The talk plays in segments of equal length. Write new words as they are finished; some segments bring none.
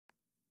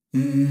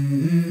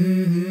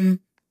Let's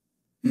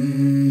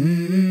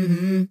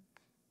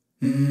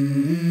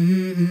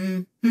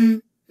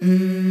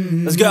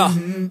go.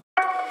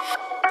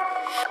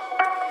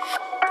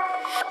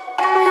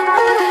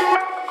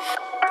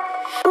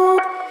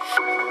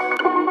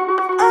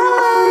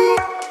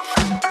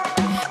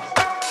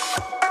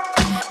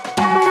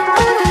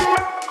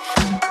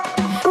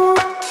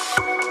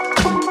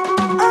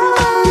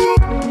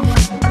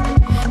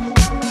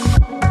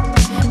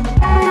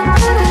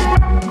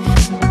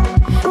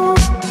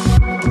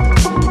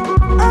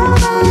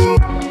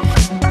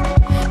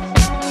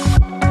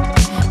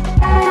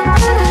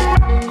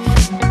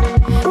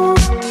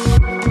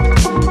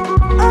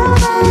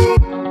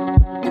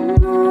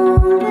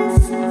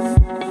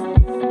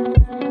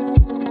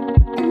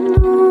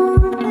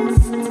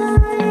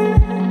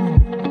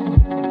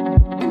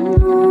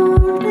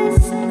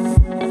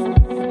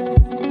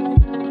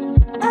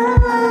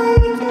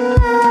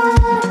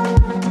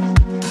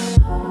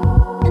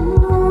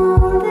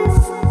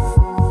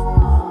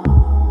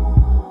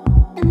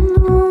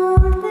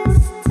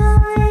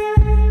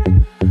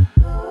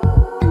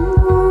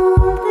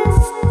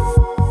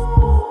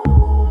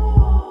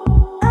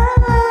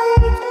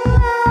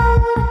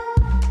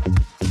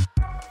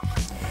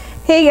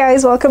 Hey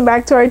guys, welcome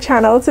back to our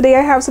channel. Today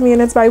I have some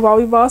units by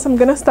Bobbi Boss. I'm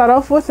gonna start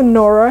off with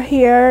NORAH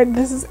here.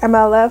 This is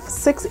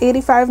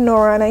MLF685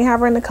 NORAH and I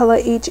have her in the color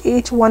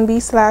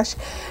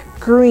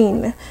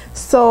HH1B/green.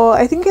 So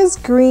I think it's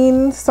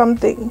green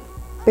something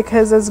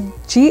because it's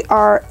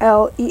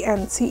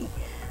GRLENT.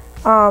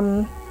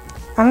 I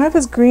don't know if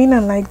it's green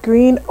and light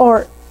green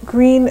or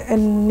green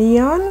and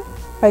neon,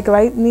 like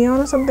light neon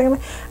or something.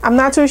 I'm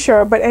not too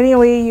sure, but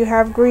anyway, you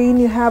have green,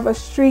 you have a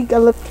streak,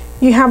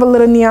 you have a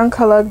little neon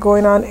color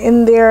going on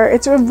in there.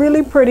 It's a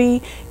really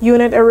pretty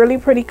unit, a really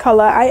pretty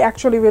color. I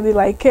actually really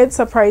like it.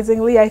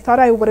 Surprisingly, I thought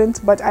I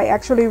wouldn't, but I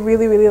actually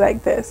really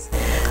like this.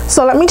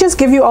 So let me just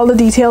give you all the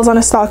details on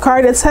the stock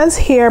card. It says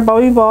here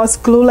Bobbi Boss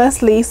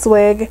glueless lace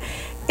wig,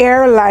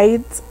 air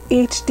light,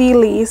 HD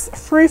lace,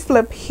 free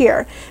flip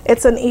here.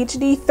 It's an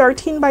HD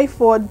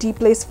 13x4 deep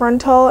lace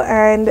frontal,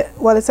 and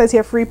well, it says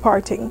here free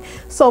parting.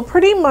 So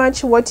pretty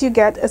much what you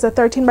get is a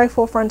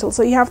 13x4 frontal.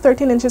 So you have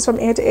 13 inches from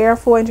ear to ear,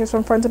 4 inches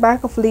from front to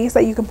back of lace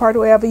that you can part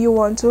wherever you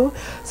want to.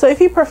 So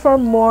if you prefer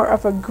more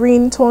of a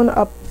green tone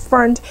up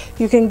front,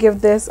 you can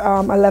give this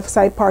a left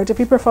side part. If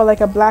you prefer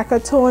like a blacker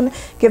tone,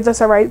 give this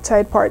a right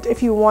side part.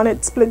 If you want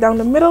it split down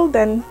the middle,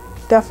 then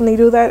definitely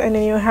do that, and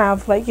then you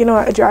have, like, you know,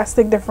 a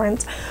drastic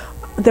difference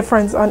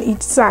on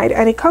each side.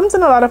 And it comes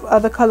in a lot of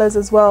other colors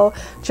as well,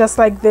 just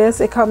like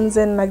this. It comes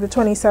in like the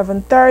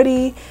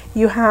 2730,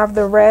 you have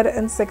the red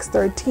and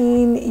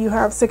 613, you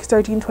have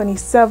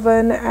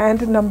 61327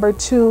 and number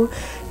 2,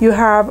 you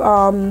have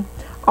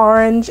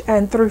orange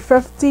and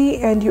 350,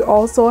 and you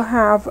also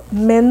have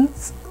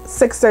mint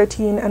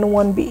 613 and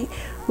 1B.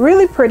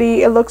 Really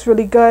pretty. It looks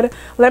really good.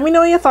 Let me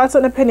know your thoughts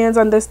and opinions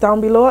on this down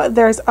below.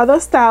 There's other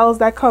styles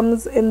that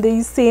comes in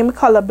these same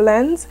color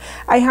blends.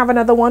 I have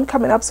another one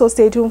coming up, so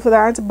stay tuned for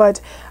that. But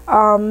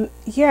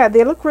yeah,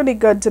 they look really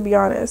good, to be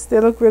honest. They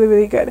look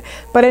really good.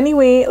 But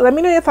anyway, let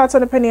me know your thoughts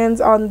and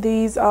opinions on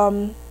these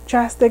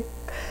drastic,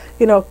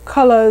 you know,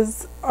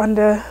 colors on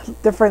the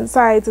different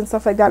sides and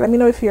stuff like that. Let me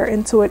know if you're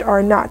into it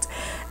or not.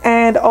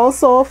 And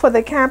also for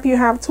the cap, you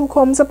have 2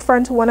 combs up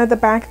front, 1 at the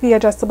back, the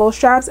adjustable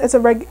straps. It's a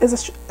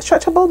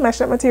stretchable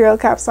mesh material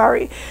cap,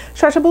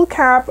 stretchable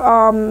cap,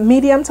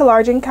 medium to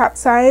large in cap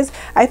size.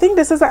 I think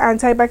this is an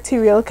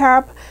antibacterial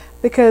cap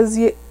because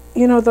you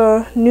know,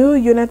 the new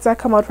units that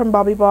come out from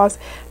Bobbi Boss,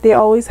 they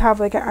always have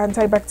like an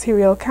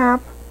antibacterial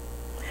cap.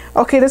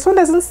 Okay, this one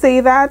doesn't say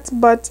that,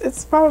 but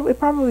it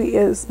probably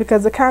is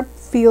because the cap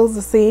feels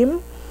the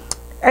same.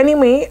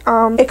 Anyway,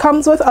 it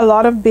comes with a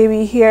lot of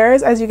baby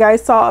hairs. As you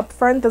guys saw up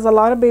front, there's a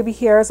lot of baby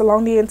hairs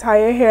along the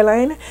entire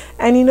hairline.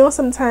 And you know,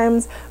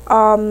 sometimes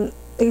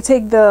you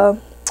take the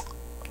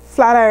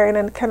flat iron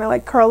and kind of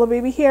like curl the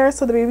baby hair.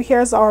 So the baby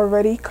hairs are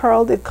already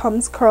curled. It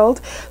comes curled,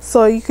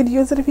 so you could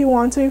use it if you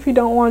want to. If you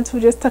don't want to,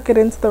 just tuck it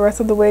into the rest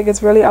of the wig.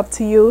 It's really up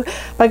to you.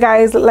 But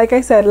guys, like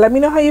I said, let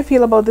me know how you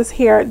feel about this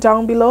hair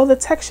down below. The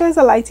texture is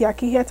a light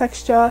yaki hair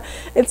texture.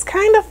 It's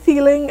kind of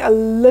feeling a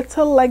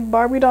little like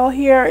Barbie doll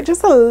hair,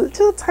 just a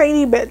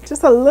tiny bit,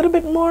 just a little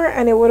bit more,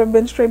 and it would have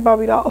been straight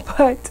Barbie doll.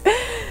 But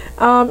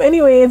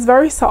anyway, it's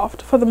very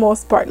soft for the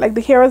most part. Like,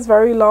 the hair is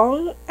very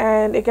long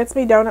and it gets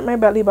me down at my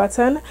belly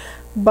button,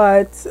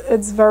 but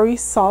it's very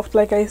soft,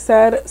 like I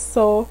said.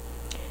 So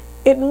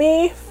it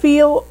may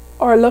feel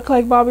or look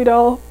like Barbie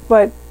doll,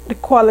 but the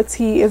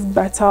quality is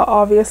better,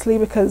 obviously,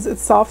 because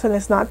it's soft and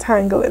it's not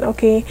tangling.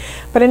 Okay,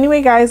 but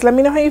anyway guys, let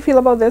me know how you feel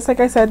about this.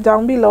 Like I said,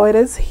 down below, it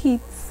is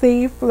heat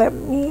safe. Let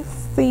me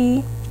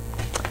see.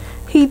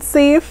 Heat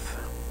safe.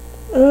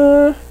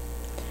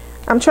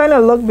 I'm trying to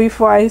look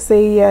before I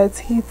say yeah, it's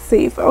heat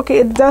safe. Okay,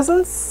 it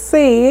doesn't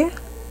say.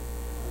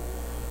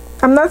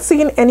 I'm not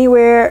seeing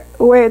anywhere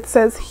where it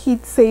says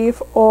heat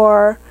safe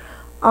or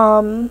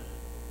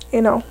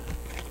you know,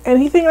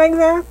 anything like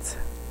that.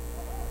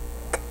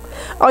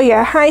 Oh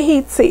yeah, high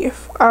heat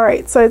safe.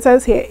 Alright, so it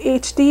says here,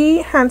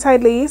 HD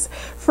hand-tied lace,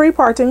 free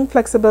parting,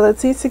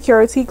 flexibility,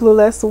 security,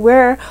 glueless,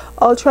 wear,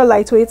 ultra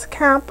lightweight,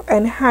 camp,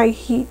 and high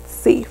heat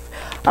safe.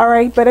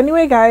 Alright, but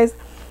anyway guys,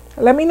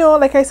 let me know,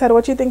 like I said,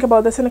 what you think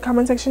about this in the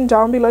comment section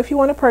down below. If you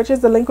want to purchase,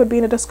 the link would be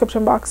in the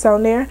description box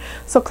down there.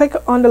 So click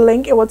on the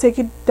link, it will take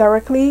you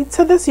directly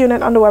to this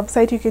unit on the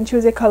website. You can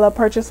choose your color,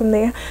 purchase from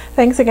there.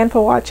 Thanks again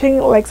for watching.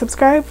 Like,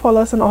 subscribe,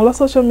 follow us on all our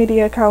social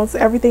media accounts.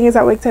 Everything is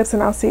at WigTypes,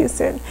 and I'll see you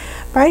soon.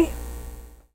 Bye.